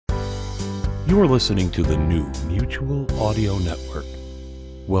You're listening to the new Mutual Audio Network.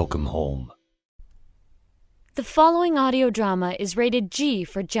 Welcome home. The following audio drama is rated G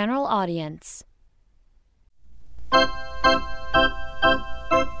for general audience.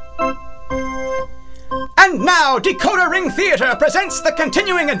 And now, Decoder Ring Theatre presents the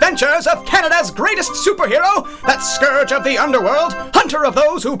continuing adventures of Canada's greatest superhero, that scourge of the underworld, hunter of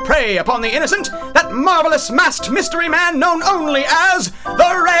those who prey upon the innocent, that marvelous masked mystery man known only as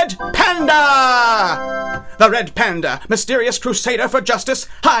the Red Panda! The Red Panda, mysterious crusader for justice,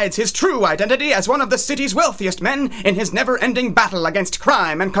 hides his true identity as one of the city's wealthiest men in his never-ending battle against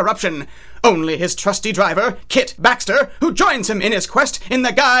crime and corruption. Only his trusty driver, Kit Baxter, who joins him in his quest in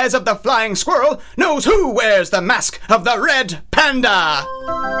the guise of the Flying Squirrel, knows who wears the mask of the Red Panda.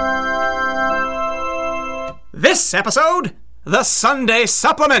 This episode, the Sunday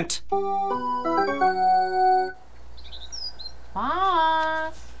Supplement.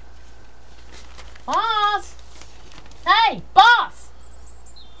 Boss! Boss! Hey, boss!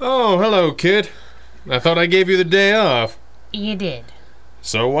 Oh, hello, kid. I thought I gave you the day off. You did.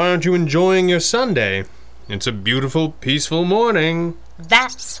 So why aren't you enjoying your Sunday? It's a beautiful, peaceful morning.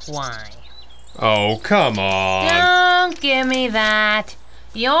 That's why. Oh, come on. Don't give me that.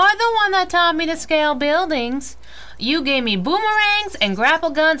 You're the one that taught me to scale buildings. You gave me boomerangs and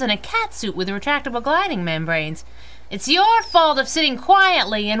grapple guns and a catsuit with retractable gliding membranes. It's your fault if sitting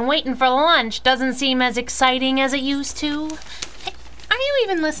quietly and waiting for lunch doesn't seem as exciting as it used to. Hey, are you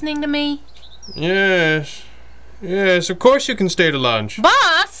even listening to me? Yes, of course you can stay to lunch.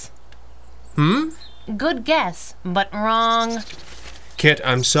 Boss! Good guess, but wrong. Kit,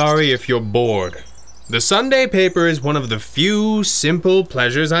 I'm sorry if you're bored. The Sunday paper is one of the few simple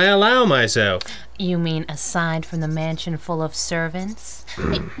pleasures I allow myself. You mean aside from the mansion full of servants?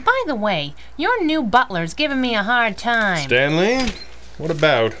 Hey, by the way, your new butler's giving me a hard time. Stanley? What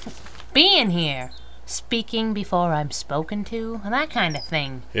about? Being here. Speaking before I'm spoken to, that kind of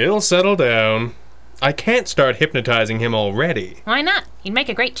thing. He'll settle down. I can't start hypnotizing him already. Why not? He'd make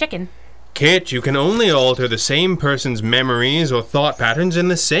a great chicken. Kit, you can only alter the same person's memories or thought patterns in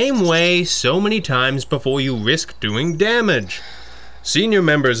the same way so many times before you risk doing damage. Senior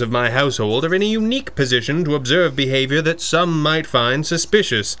members of my household are in a unique position to observe behavior that some might find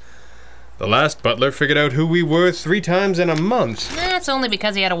suspicious. The last butler figured out who we were 3 times in a month. That's only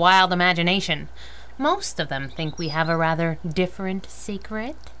because he had a wild imagination. Most of them think we have a rather different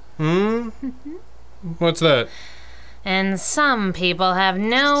secret. What's that? And some people have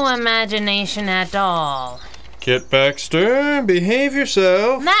no imagination at all. Kit Baxter, behave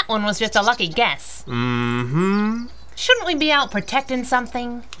yourself. That one was just a lucky guess. Shouldn't we be out protecting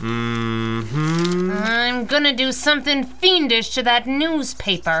something? I'm gonna do something fiendish to that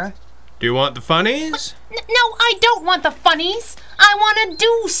newspaper. Do you want the funnies? No, I don't want the funnies. I want to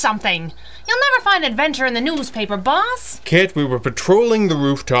do something. You'll never find adventure in the newspaper, boss. Kit, we were patrolling the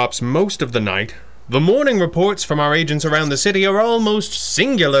rooftops most of the night. The morning reports from our agents around the city are almost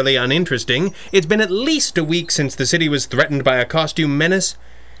singularly uninteresting. It's been at least a week since the city was threatened by a costume menace,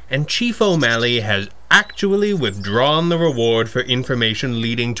 and Chief O'Malley has actually withdrawn the reward for information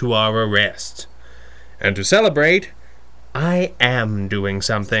leading to our arrest. And to celebrate, I am doing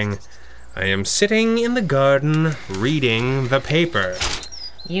something. I am sitting in the garden reading the paper.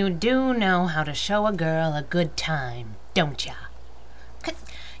 You do know how to show a girl a good time, don't ya?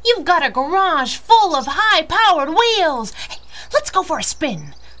 You've got a garage full of high-powered wheels. Hey, let's go for a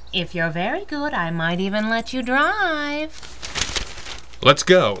spin. If you're very good, I might even let you drive. Let's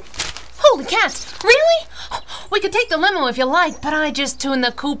go. Holy cats, really? We could take the limo if you like, but I just tuned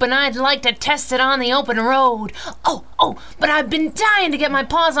the coupe and I'd like to test it on the open road. Oh, but I've been dying to get my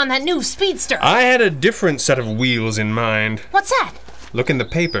paws on that new speedster. I had a different set of wheels in mind. What's that? Look in the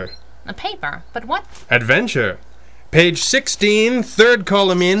paper. The paper? But what? Adventure. Page 16, 3rd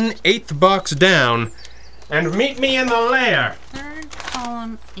column in, 8th box down. And meet me in the lair. 3rd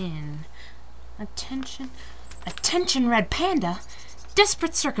column in. Attention, Red Panda.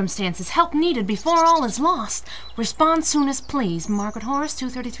 Desperate circumstances. Help needed before all is lost. Respond soonest, please. Margaret Horace,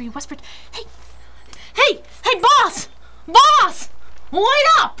 233 Westford. Hey, boss! Boss! Wait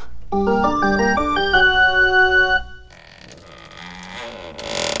up!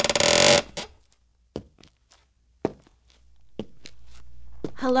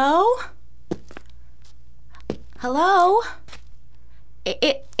 Hello?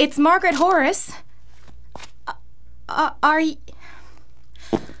 It's Margaret Horace. Are you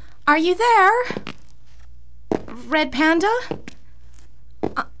there? Red Panda?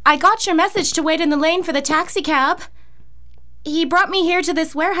 I got your message to wait in the lane for the taxi cab. He brought me here to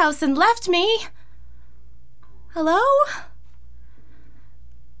this warehouse and left me. Hello?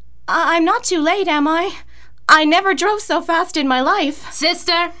 I'm not too late, am I? I never drove so fast in my life.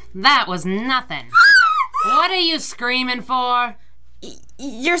 Sister, that was nothing. What are you screaming for?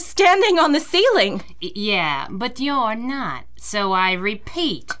 You're standing on the ceiling. Yeah, but you're not. So I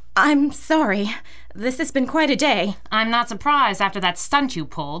repeat. I'm sorry. This has been quite a day. I'm not surprised after that stunt you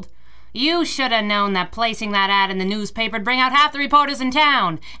pulled. You should have known that placing that ad in the newspaper'd bring out half the reporters in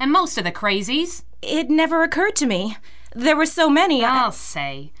town, and most of the crazies. It never occurred to me. There were so many. I'll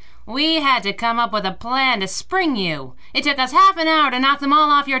say. We had to come up with a plan to spring you. It took us half an hour to knock them all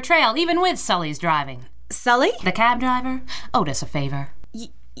off your trail, even with Sully's driving. Sully? The cab driver owed us a favor.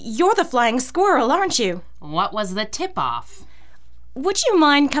 You're the flying squirrel, aren't you? What was the tip-off? Would you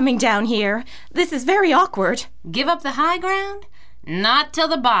mind coming down here? This is very awkward. Give up the high ground? Not till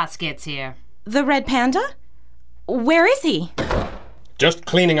the boss gets here. The Red Panda? Where is he? Just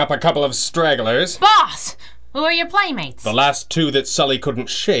cleaning up a couple of stragglers. Boss! Who are your playmates? The last two that Sully couldn't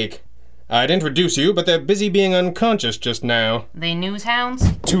shake. I'd introduce you, but they're busy being unconscious just now. They news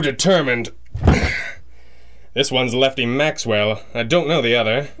hounds? Too determined. This one's Lefty Maxwell. I don't know the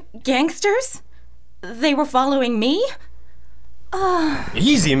other. Gangsters? They were following me?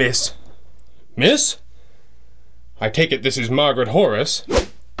 Easy, miss. Miss? I take it this is Margaret Horace.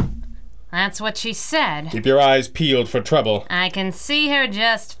 That's what she said. Keep your eyes peeled for trouble. I can see her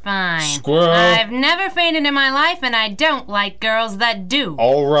just fine. Squirrel. I've never fainted in my life, and I don't like girls that do.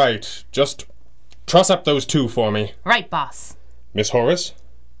 All right. Just truss up those two for me. Right, boss. Miss Horace?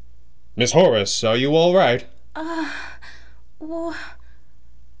 Miss Horace, are you all right?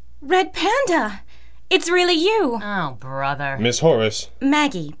 Red Panda! It's really you! Oh, brother. Miss Horace.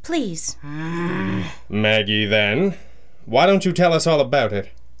 Maggie, please. Maggie, then. Why don't you tell us all about it?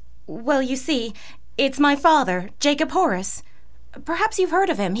 Well, you see, it's my father, Jacob Horace. Perhaps you've heard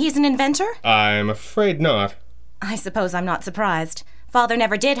of him. He's an inventor? I'm afraid not. I suppose I'm not surprised. Father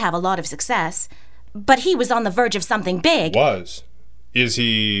never did have a lot of success. But he was on the verge of something big. Was. Is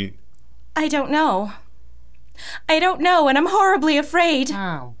he... I don't know. I don't know, and I'm horribly afraid.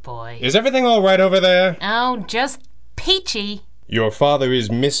 Oh, boy. Is everything all right over there? Oh, just peachy. Your father is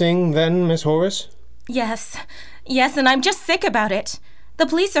missing, then, Miss Horace? Yes, and I'm just sick about it. The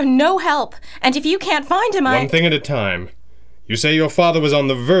police are no help, and if you can't find him, One thing at a time. You say your father was on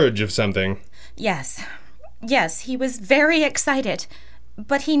the verge of something. Yes, he was very excited,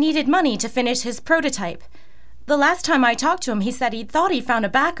 but he needed money to finish his prototype. The last time I talked to him, he said he'd thought he'd found a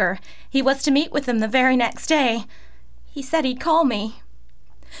backer. He was to meet with them the very next day. He said he'd call me.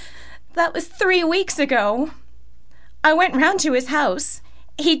 That was 3 weeks ago. I went round to his house.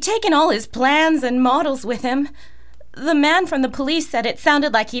 He'd taken all his plans and models with him. The man from the police said it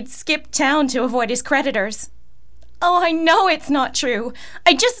sounded like he'd skipped town to avoid his creditors. Oh, I know it's not true.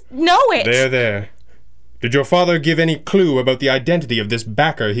 I just know it. There. Did your father give any clue about the identity of this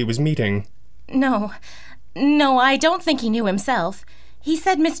backer he was meeting? No, I don't think he knew himself. He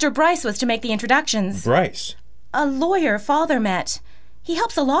said Mr. Bryce was to make the introductions. Bryce? A lawyer Father met. He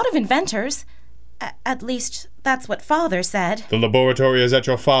helps a lot of inventors. At least, that's what Father said. The laboratory is at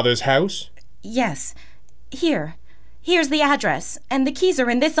your father's house? Yes. Here's the address, and the keys are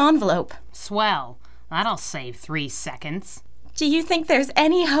in this envelope. Swell. That'll save 3 seconds. Do you think there's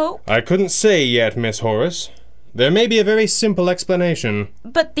any hope? I couldn't say yet, Miss Horace. There may be a very simple explanation.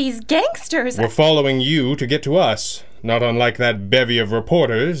 But these gangsters... We're following you to get to us, not unlike that bevy of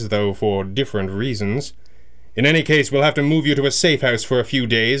reporters, though for different reasons. In any case, we'll have to move you to a safe house for a few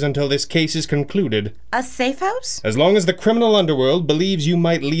days until this case is concluded. A safe house? As long as the criminal underworld believes you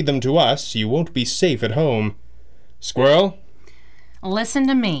might lead them to us, you won't be safe at home. Squirrel? Listen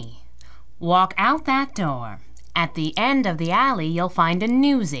to me. Walk out that door. At the end of the alley, you'll find a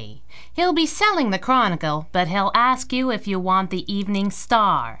newsie. He'll be selling the Chronicle, but he'll ask you if you want the Evening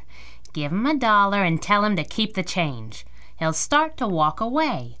Star. Give him $1 and tell him to keep the change. He'll start to walk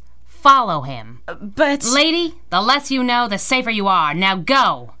away. Follow him. But... Lady, the less you know, the safer you are. Now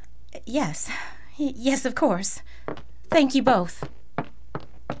go! Yes, of course. Thank you both.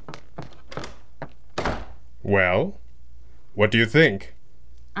 Well, what do you think?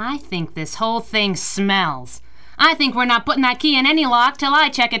 I think this whole thing smells. I think we're not putting that key in any lock till I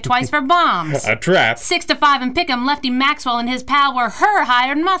check it twice for bombs. A trap? 6 to 5 and Pick'em, Lefty Maxwell and his pal were her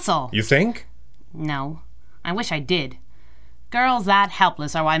hired muscle. You think? No, I wish I did. Girls that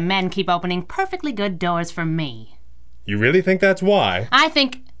helpless are why men keep opening perfectly good doors for me. You really think that's why? I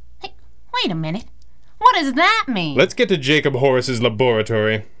think... Hey, wait a minute. What does that mean? Let's get to Jacob Horace's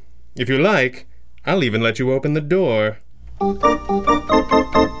laboratory. If you like, I'll even let you open the door.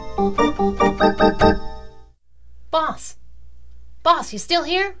 Boss, you still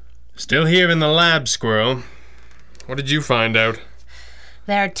here? Still here in the lab, Squirrel. What did you find out?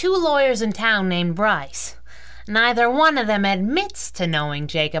 There are 2 lawyers in town named Bryce. Neither one of them admits to knowing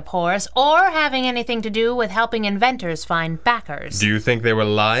Jacob Horace or having anything to do with helping inventors find backers. Do you think they were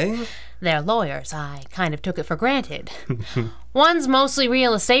lying? They're lawyers. I kind of took it for granted. One's mostly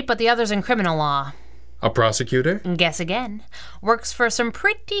real estate, but the other's in criminal law. A prosecutor? Guess again. Works for some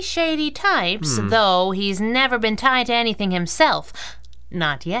pretty shady types, though he's never been tied to anything himself.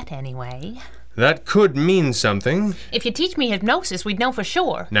 Not yet, anyway. That could mean something. If you teach me hypnosis, we'd know for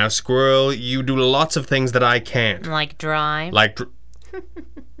sure. Now, Squirrel, you do lots of things that I can't. Like drive.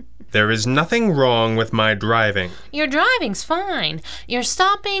 There is nothing wrong with my driving. Your driving's fine. Your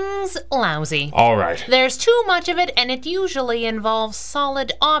stopping's lousy. All right. There's too much of it, and it usually involves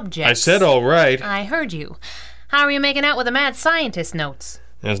solid objects. I said all right. I heard you. How are you making out with the mad scientist notes?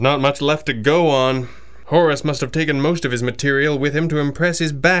 There's not much left to go on. Horace must have taken most of his material with him to impress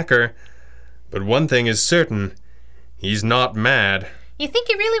his backer. But one thing is certain. He's not mad. You think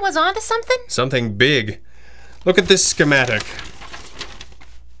he really was onto something? Something big. Look at this schematic.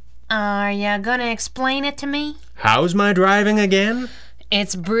 Are you gonna explain it to me? How's my driving again?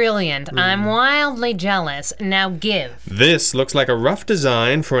 It's brilliant. I'm wildly jealous. Now give. This looks like a rough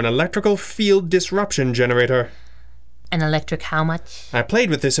design for an electrical field disruption generator. An electric how much? I played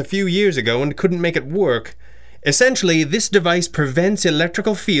with this a few years ago and couldn't make it work. Essentially, this device prevents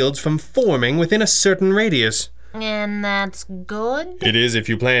electrical fields from forming within a certain radius. And that's good? It is if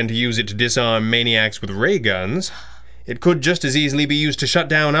you plan to use it to disarm maniacs with ray guns. It could just as easily be used to shut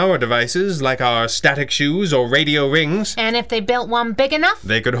down our devices, like our static shoes or radio rings. And if they built one big enough?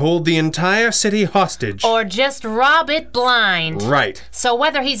 They could hold the entire city hostage. Or just rob it blind. Right. So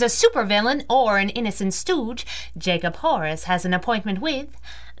whether he's a supervillain or an innocent stooge, Jacob Horace has an appointment with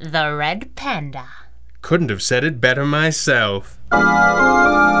the Red Panda. Couldn't have said it better myself.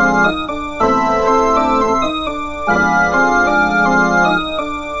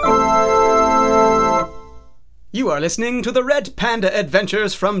 You are listening to the Red Panda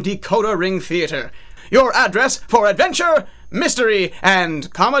Adventures from Decoder Ring Theater. Your address for adventure, mystery,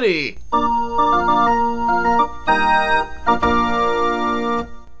 and comedy.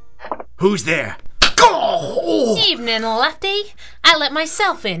 Who's there? Evening, Lefty. I let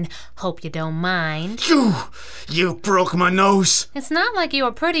myself in. Hope you don't mind. You broke my nose. It's not like you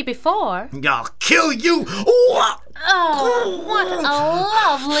were pretty before. I'll kill you. Oh, what a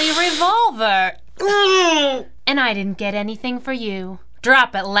lovely revolver. And I didn't get anything for you.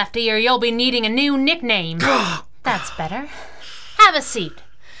 Drop it, Lefty, or you'll be needing a new nickname. That's better. Have a seat.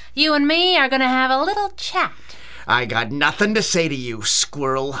 You and me are gonna have a little chat. I got nothing to say to you,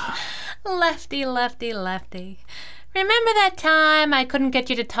 Squirrel. Lefty, Lefty, Lefty. Remember that time I couldn't get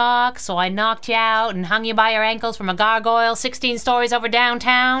you to talk, so I knocked you out and hung you by your ankles from a gargoyle 16 stories over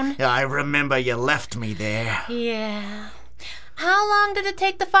downtown? I remember you left me there. Yeah. How long did it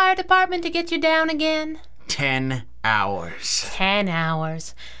take the fire department to get you down again? 10 hours. 10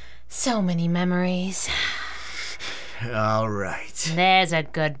 hours. So many memories. All right. There's a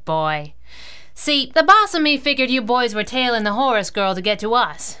good boy. See, the boss and me figured you boys were tailing the Horace girl to get to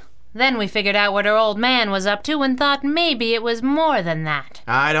us. Then we figured out what her old man was up to and thought maybe it was more than that.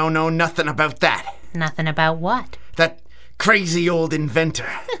 I don't know nothing about that. Nothing about what? That crazy old inventor.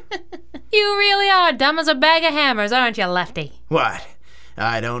 You really are dumb as a bag of hammers, aren't you, Lefty? What?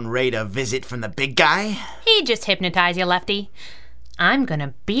 I don't rate a visit from the big guy? He just hypnotized you, Lefty. I'm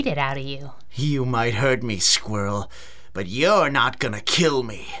gonna beat it out of you. You might hurt me, Squirrel, but you're not gonna kill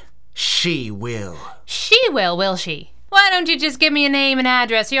me. She will. She will she? Why don't you just give me a name and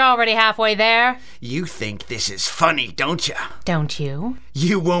address? You're already halfway there. You think this is funny, don't you? Don't you?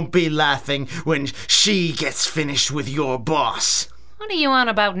 You won't be laughing when she gets finished with your boss. What are you on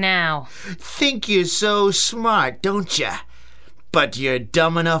about now? Think you're so smart, don't you? But you're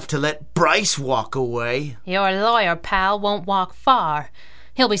dumb enough to let Bryce walk away. Your lawyer pal won't walk far.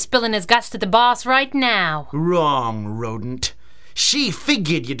 He'll be spilling his guts to the boss right now. Wrong, rodent. She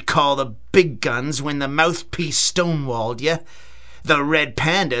figured you'd call the big guns when the mouthpiece stonewalled you. The Red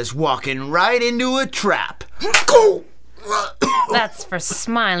Panda's walking right into a trap. That's for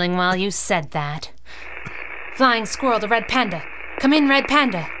smiling while you said that. Flying Squirrel, the Red Panda. Come in, Red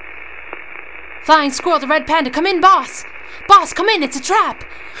Panda. Flying Squirrel, the Red Panda. Come in, boss. Boss, come in. It's a trap.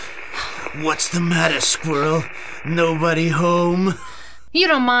 What's the matter, Squirrel? Nobody home? You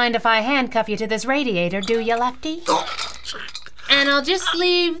don't mind if I handcuff you to this radiator, do you, Lefty? And I'll just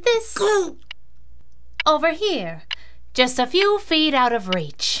leave this over here, just a few feet out of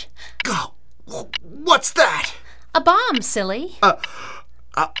reach. What's that? A bomb, silly.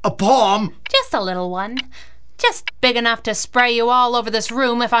 A bomb? Just a little one. Just big enough to spray you all over this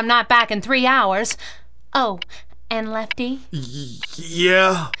room if I'm not back in 3 hours. Oh, And Lefty?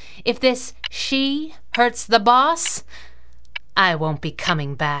 Yeah? If this she hurts the boss, I won't be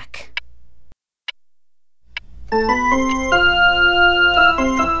coming back.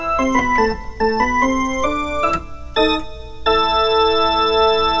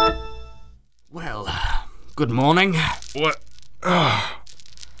 Well, good morning. What?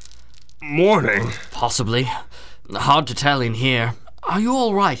 Morning. Possibly. Hard to tell in here. Are you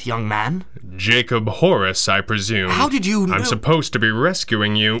all right, young man? Jacob Horace, I presume. How did you know? I'm supposed to be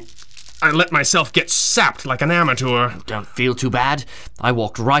rescuing you. I let myself get sapped like an amateur. Don't feel too bad. I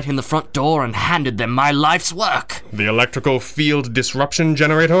walked right in the front door and handed them my life's work. The electrical field disruption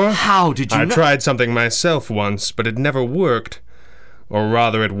generator? How did you I know? tried something myself once, but it never worked. Or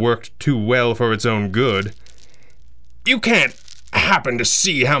rather, it worked too well for its own good. You can't happen to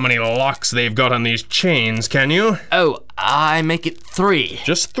see how many locks they've got on these chains, can you? Oh, I make it 3.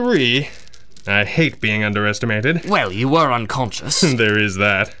 Just 3? I hate being underestimated. Well, you were unconscious. There is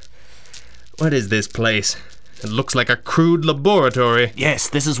that. What is this place? It looks like a crude laboratory. Yes,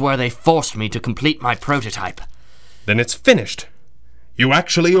 this is where they forced me to complete my prototype. Then it's finished. You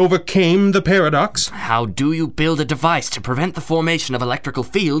actually overcame the paradox? How do you build a device to prevent the formation of electrical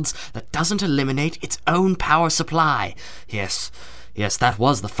fields that doesn't eliminate its own power supply? Yes, that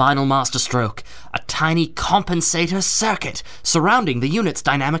was the final masterstroke. A tiny compensator circuit surrounding the unit's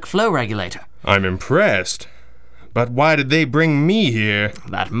dynamic flow regulator. I'm impressed. But why did they bring me here?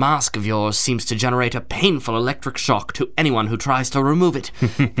 That mask of yours seems to generate a painful electric shock to anyone who tries to remove it.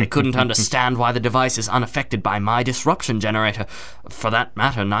 They couldn't understand why the device is unaffected by my disruption generator. For that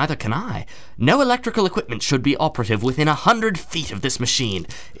matter, neither can I. No electrical equipment should be operative within 100 feet of this machine.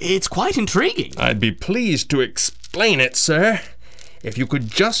 It's quite intriguing. I'd be pleased to explain it, sir. If you could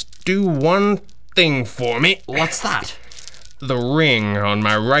just do one thing for me. What's that? The ring on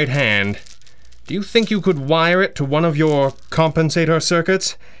my right hand. Do you think you could wire it to one of your compensator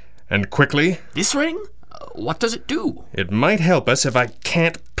circuits? And quickly? This ring? What does it do? It might help us if I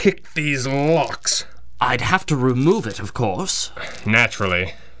can't pick these locks. I'd have to remove it, of course.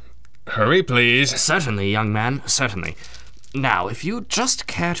 Naturally. Hurry, please. Certainly, young man, certainly. Now, if you just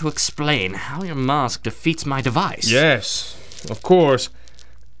care to explain how your mask defeats my device. Yes, of course.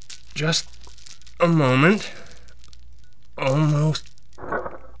 Just a moment. Almost.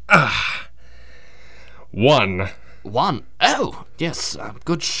 1. 1. Oh, yes,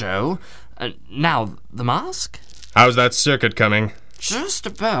 good show. Now, the mask? How's that circuit coming? Just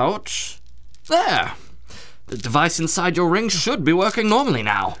about. There. The device inside your ring should be working normally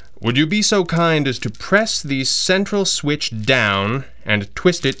now. Would you be so kind as to press the central switch down and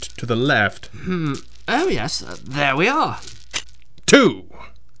twist it to the left? Oh, yes, there we are. 2.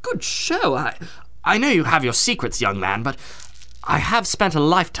 Good show. I know you have your secrets, young man, but I have spent a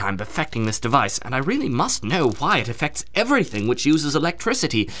lifetime perfecting this device, and I really must know why it affects everything which uses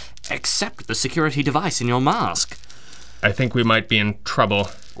electricity, except the security device in your mask. I think we might be in trouble.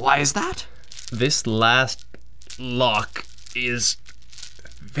 Why is that? This last lock is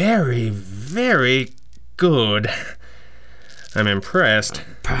very, very good. I'm impressed.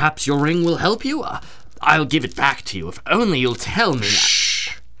 Perhaps your ring will help you? I'll give it back to you if only you'll tell me.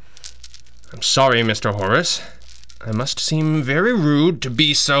 Shh. I'm sorry, Mr. Horace. I must seem very rude to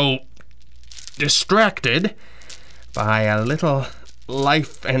be so distracted by a little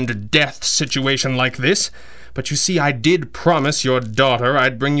life and death situation like this. But you see, I did promise your daughter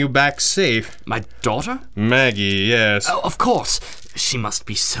I'd bring you back safe. My daughter? Maggie, yes. Oh, of course. She must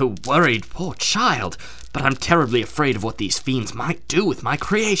be so worried, poor child. But I'm terribly afraid of what these fiends might do with my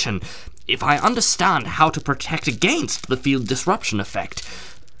creation. If I understand how to protect against the field disruption effect,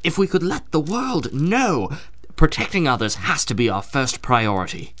 if we could let the world know, protecting others has to be our first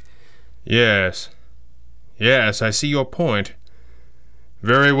priority. Yes, I see your point.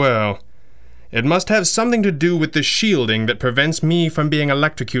 Very well. It must have something to do with the shielding that prevents me from being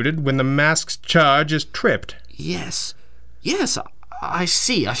electrocuted when the mask's charge is tripped. Yes, I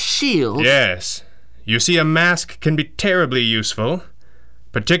see, a shield. Yes. You see, a mask can be terribly useful,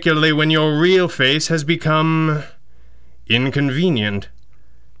 particularly when your real face has become inconvenient.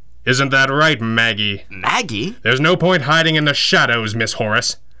 Isn't that right, Maggie? Maggie? There's no point hiding in the shadows, Miss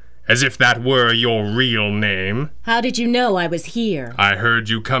Horace, as if that were your real name. How did you know I was here? I heard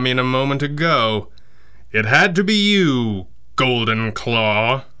you come in a moment ago. It had to be you, Golden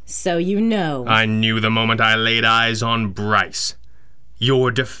Claw. So you know. I knew the moment I laid eyes on Bryce.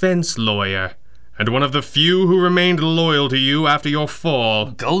 Your defense lawyer, and one of the few who remained loyal to you after your fall.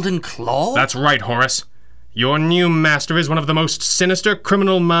 Golden Claw? That's right, Horace. Your new master is one of the most sinister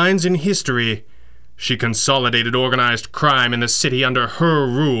criminal minds in history. She consolidated organized crime in the city under her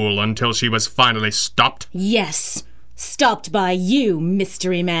rule until she was finally stopped. Yes. Stopped by you,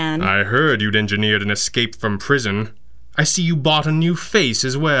 mystery man. I heard you'd engineered an escape from prison. I see you bought a new face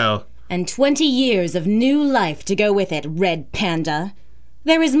as well. And 20 years of new life to go with it, Red Panda.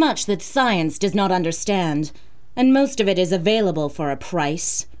 There is much that science does not understand, and most of it is available for a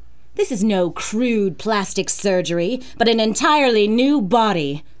price. This is no crude plastic surgery, but an entirely new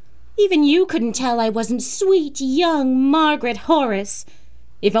body. Even you couldn't tell I wasn't sweet, young Margaret Horace.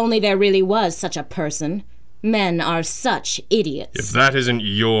 If only there really was such a person. Men are such idiots. If that isn't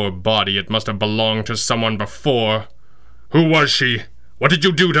your body, it must have belonged to someone before. Who was she? What did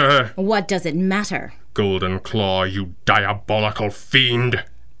you do to her? What does it matter? Golden Claw, you diabolical fiend.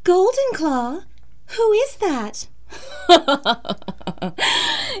 Golden Claw? Who is that?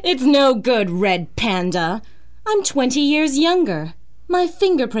 It's no good, Red Panda. I'm 20 years younger. My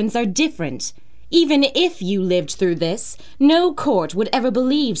fingerprints are different. Even if you lived through this, no court would ever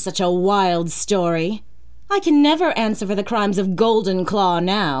believe such a wild story. I can never answer for the crimes of Golden Claw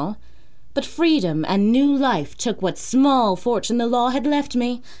now. But freedom and new life took what small fortune the law had left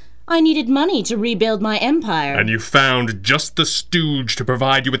me. I needed money to rebuild my empire. And you found just the stooge to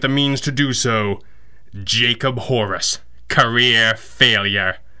provide you with the means to do so. Jacob Horace. Career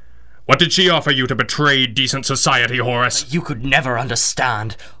failure. What did she offer you to betray decent society, Horace? You could never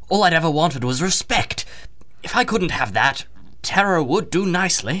understand. All I'd ever wanted was respect. If I couldn't have that, terror would do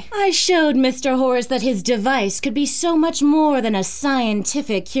nicely. I showed Mr. Horace that his device could be so much more than a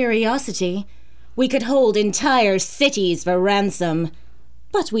scientific curiosity. We could hold entire cities for ransom.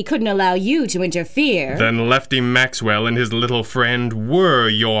 But we couldn't allow you to interfere. Then Lefty Maxwell and his little friend were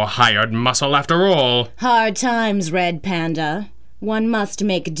your hired muscle after all. Hard times, Red Panda. One must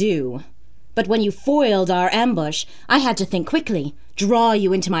make do. But when you foiled our ambush, I had to think quickly, draw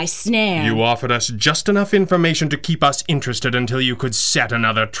you into my snare. You offered us just enough information to keep us interested until you could set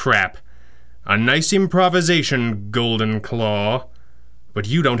another trap. A nice improvisation, Golden Claw. But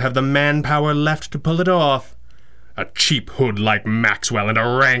you don't have the manpower left to pull it off. A cheap hood like Maxwell and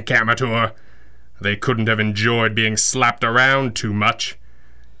a rank amateur. They couldn't have enjoyed being slapped around too much.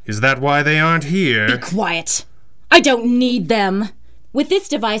 Is that why they aren't here? Be quiet. I don't need them. With this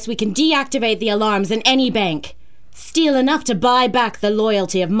device, we can deactivate the alarms in any bank. Steal enough to buy back the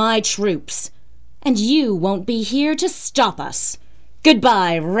loyalty of my troops. And you won't be here to stop us.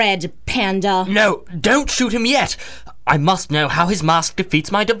 Goodbye, Red Panda. No, don't shoot him yet. I must know how his mask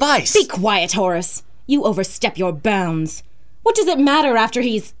defeats my device. Be quiet, Horace. You overstep your bounds. What does it matter after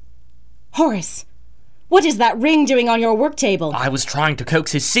he's... Horace, what is that ring doing on your work table? I was trying to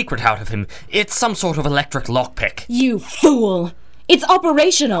coax his secret out of him. It's some sort of electric lockpick. You fool! It's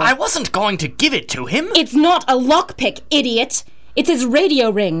operational. I wasn't going to give it to him. It's not a lockpick, idiot. It's his radio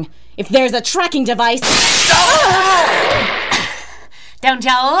ring. If there's a tracking device... Don't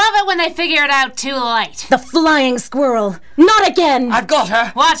you love it when they figure it out too late? The flying squirrel. Not again. I've got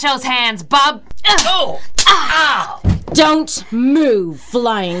her. Watch those hands, bub. Oh! Ow! Don't move,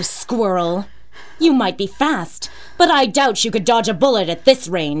 flying squirrel. You might be fast, but I doubt you could dodge a bullet at this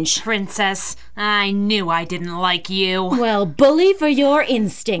range. Princess, I knew I didn't like you. Well, bully for your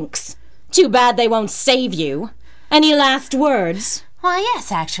instincts. Too bad they won't save you. Any last words? Why,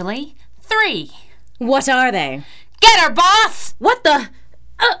 yes, actually. 3. What are they? Get her, boss! What the...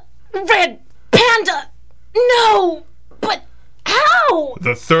 Red Panda! No! But how?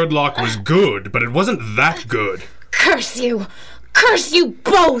 The third lock was good, but it wasn't that good. Curse you! Curse you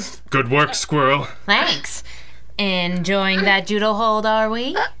both! Good work, Squirrel. Thanks. Enjoying that judo hold, are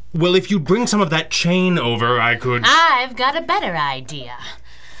we? Well, if you'd bring some of that chain over, I could... I've got a better idea.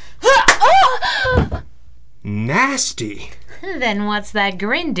 Nasty. Then what's that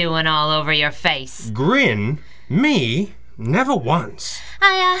grin doing all over your face? Grin? Me? Never once.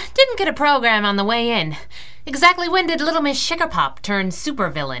 I didn't get a program on the way in. Exactly when did Little Miss Sugarpop turn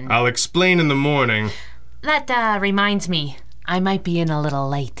supervillain? I'll explain in the morning. That reminds me, I might be in a little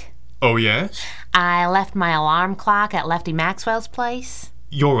late. Oh, yes? I left my alarm clock at Lefty Maxwell's place.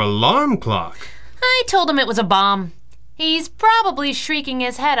 Your alarm clock? I told him it was a bomb. He's probably shrieking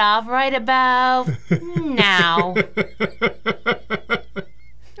his head off right about now.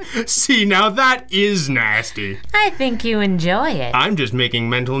 See, now that is nasty. I think you enjoy it. I'm just making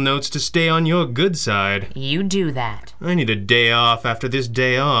mental notes to stay on your good side. You do that. I need a day off after this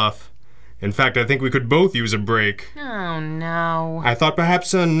day off. In fact, I think we could both use a break. Oh, no. I thought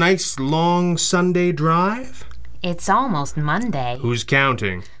perhaps a nice long Sunday drive? It's almost Monday. Who's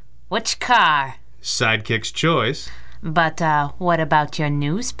counting? Which car? Sidekick's choice. But, what about your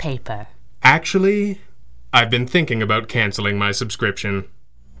newspaper? Actually, I've been thinking about canceling my subscription.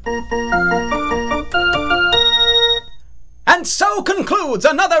 And so concludes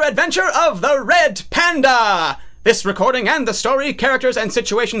another adventure of the Red Panda! This recording and the story, characters, and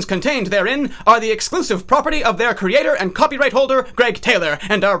situations contained therein are the exclusive property of their creator and copyright holder, Greg Taylor,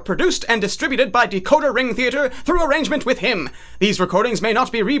 and are produced and distributed by Decoder Ring Theater through arrangement with him. These recordings may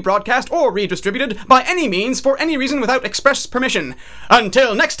not be rebroadcast or redistributed by any means for any reason without express permission.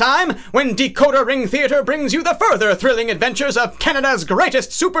 Until next time, when Decoder Ring Theater brings you the further thrilling adventures of Canada's greatest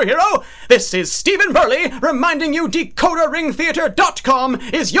superhero, this is Stephen Burley reminding you DecoderRingTheater.com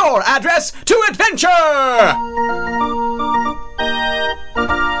is your address to adventure!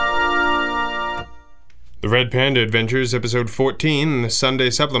 The Red Panda Adventures, Episode 14, the Sunday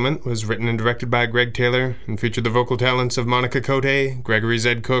Supplement, was written and directed by Greg Taylor and featured the vocal talents of Monica Cote, Gregory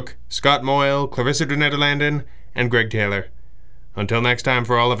Zed Cook, Scott Moyle, Clarissa de Nederlanden, and Greg Taylor. Until next time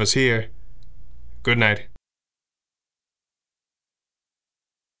for all of us here, good night.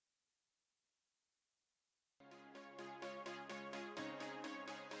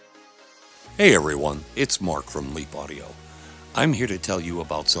 Hey everyone, it's Mark from Leap Audio. I'm here to tell you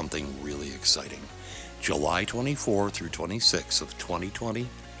about something really exciting. July 24 through 26 of 2020,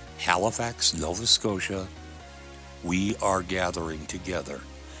 Halifax, Nova Scotia, we are gathering together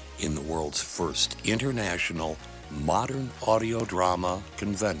in the world's first international modern audio drama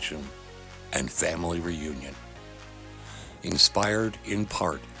convention and family reunion. Inspired in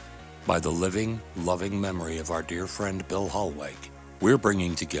part by the living, loving memory of our dear friend Bill Hullweg, we're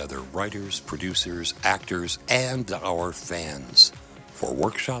bringing together writers, producers, actors, and our fans for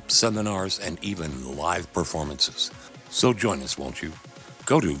workshops, seminars, and even live performances. So join us, won't you?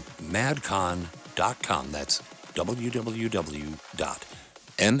 Go to madcon.com, that's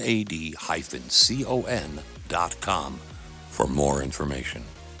www.mad-con.com for more information.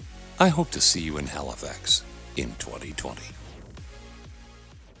 I hope to see you in Halifax in 2020.